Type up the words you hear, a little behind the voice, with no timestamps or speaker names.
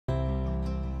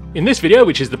In this video,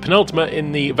 which is the penultimate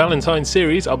in the Valentines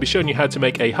series, I'll be showing you how to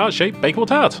make a heart-shaped Bakewell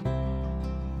Tart.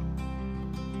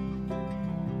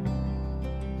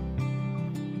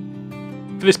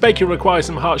 For this bake you'll require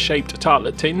some heart-shaped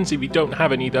tartlet tins. If you don't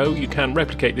have any though, you can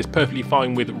replicate this perfectly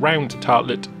fine with round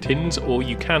tartlet tins, or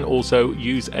you can also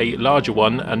use a larger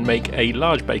one and make a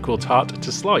large Bakewell Tart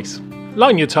to slice.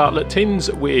 Line your tartlet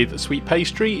tins with sweet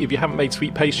pastry. If you haven't made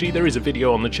sweet pastry, there is a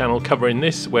video on the channel covering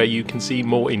this where you can see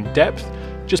more in depth.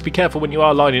 Just be careful when you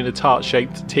are lining a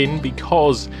tart-shaped tin,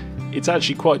 because it's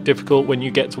actually quite difficult when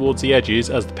you get towards the edges,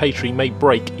 as the pastry may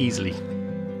break easily.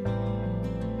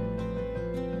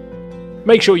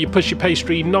 Make sure you push your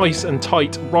pastry nice and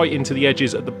tight right into the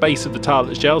edges at the base of the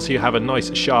tartlet shell so you have a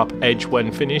nice sharp edge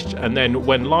when finished, and then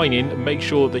when lining, make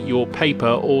sure that your paper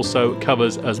also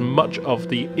covers as much of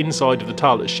the inside of the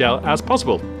tartlet shell as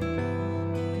possible.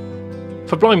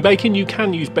 For blind baking you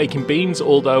can use baking beans,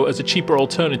 although as a cheaper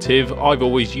alternative I've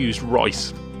always used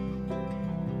rice.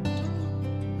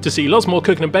 To see lots more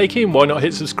cooking and baking, why not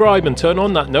hit subscribe and turn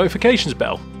on that notifications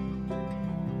bell.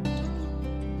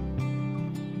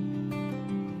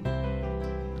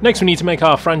 Next we need to make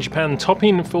our Frangipane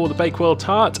topping for the Bakewell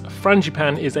Tart.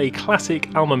 Frangipane is a classic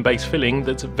almond based filling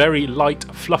that's very light,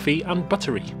 fluffy and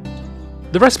buttery.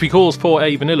 The recipe calls for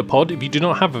a vanilla pod. If you do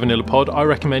not have a vanilla pod, I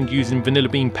recommend using vanilla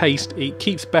bean paste. It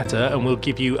keeps better and will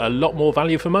give you a lot more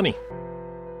value for money.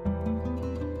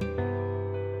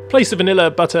 Place the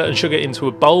vanilla, butter and sugar into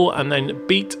a bowl and then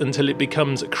beat until it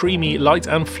becomes creamy, light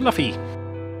and fluffy.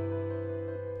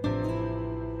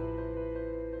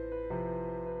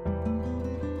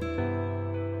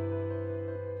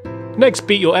 Next,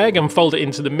 beat your egg and fold it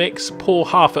into the mix, pour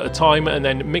half at a time and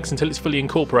then mix until it's fully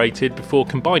incorporated before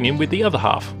combining with the other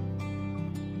half.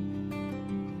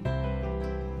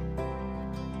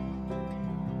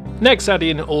 Next, add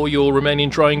in all your remaining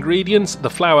dry ingredients, the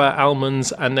flour,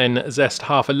 almonds and then zest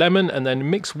half a lemon, and then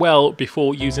mix well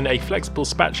before using a flexible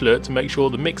spatula to make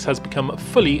sure the mix has become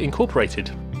fully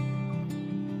incorporated.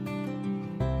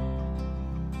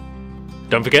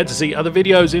 Don't forget to see other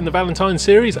videos in the Valentines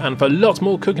series, and for lots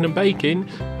more cooking and baking,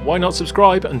 why not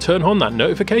subscribe and turn on that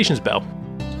notifications bell.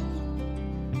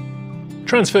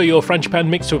 Transfer your Frangipane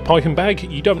mix to a piping bag.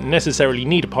 You don't necessarily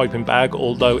need a piping bag,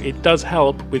 although it does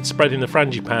help with spreading the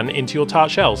Frangipane into your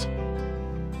tart shells.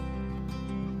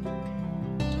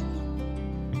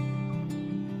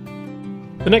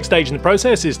 The next stage in the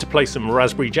process is to place some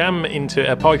raspberry jam into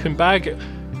a piping bag.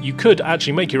 You could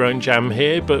actually make your own jam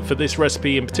here, but for this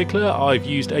recipe in particular I've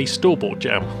used a store-bought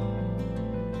jam.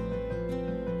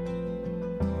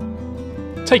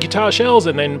 Take your tart shells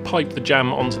and then pipe the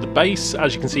jam onto the base.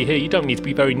 As you can see here, you don't need to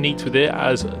be very neat with it,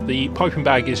 as the piping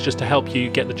bag is just to help you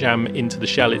get the jam into the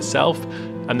shell itself.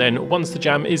 And then once the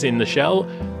jam is in the shell,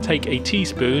 take a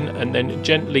teaspoon and then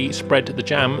gently spread the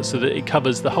jam so that it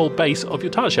covers the whole base of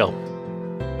your tart shell.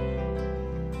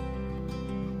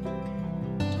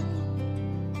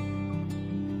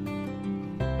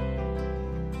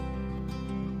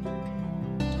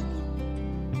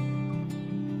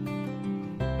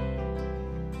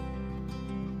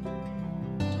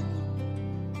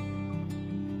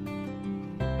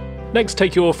 Next,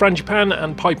 take your Frangipane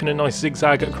and pipe in a nice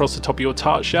zigzag across the top of your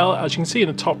tart shell. As you can see in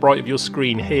the top right of your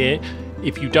screen here,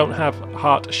 if you don't have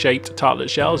heart-shaped tartlet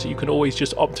shells, you can always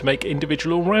just opt to make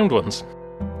individual round ones.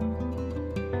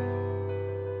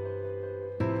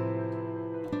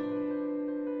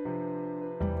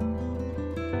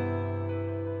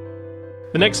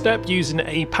 The next step, using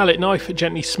a palette knife,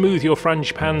 gently smooth your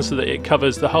Frangipane so that it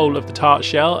covers the whole of the tart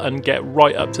shell and get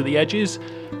right up to the edges.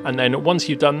 And then once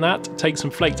you've done that, take some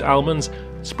flaked almonds,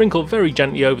 sprinkle very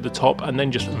gently over the top and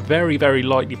then just very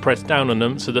lightly press down on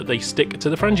them so that they stick to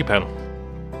the Frangipane.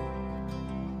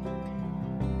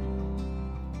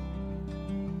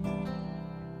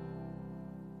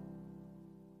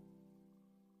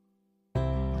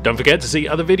 Don't forget to see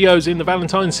other videos in the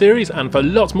Valentines series, and for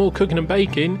lots more cooking and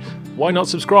baking, why not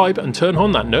subscribe and turn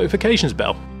on that notifications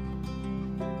bell.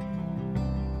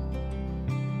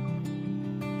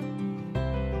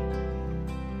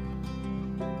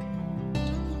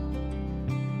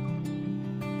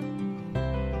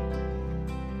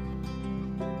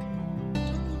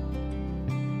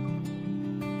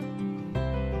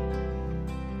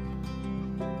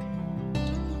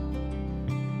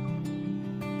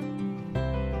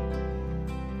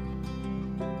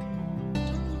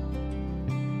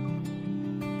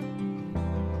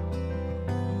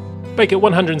 Bake at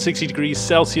 160 degrees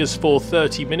Celsius for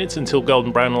 30 minutes until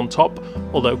golden brown on top,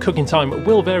 although cooking time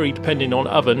will vary depending on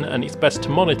oven, and it's best to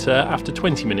monitor after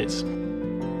 20 minutes.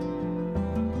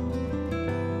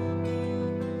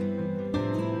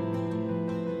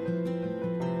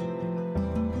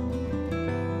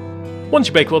 Once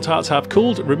your Bakewell tarts have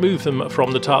cooled, remove them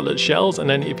from the tartlet shells, and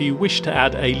then if you wish to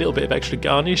add a little bit of extra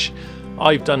garnish,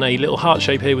 I've done a little heart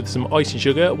shape here with some icing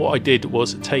sugar. What I did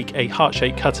was take a heart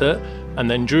shape cutter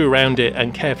and then drew around it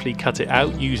and carefully cut it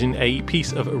out using a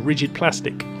piece of rigid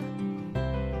plastic.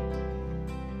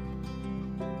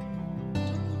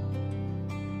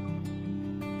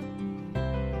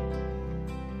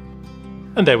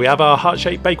 And there we have our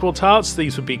heart-shaped Bakewell tarts.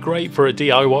 These would be great for a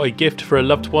DIY gift for a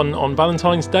loved one on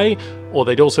Valentine's Day, or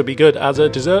they'd also be good as a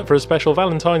dessert for a special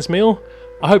Valentine's meal.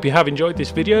 I hope you have enjoyed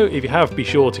this video. If you have, be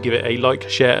sure to give it a like,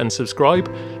 share and subscribe.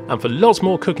 And for lots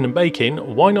more cooking and baking,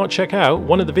 why not check out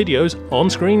one of the videos on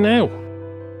screen now?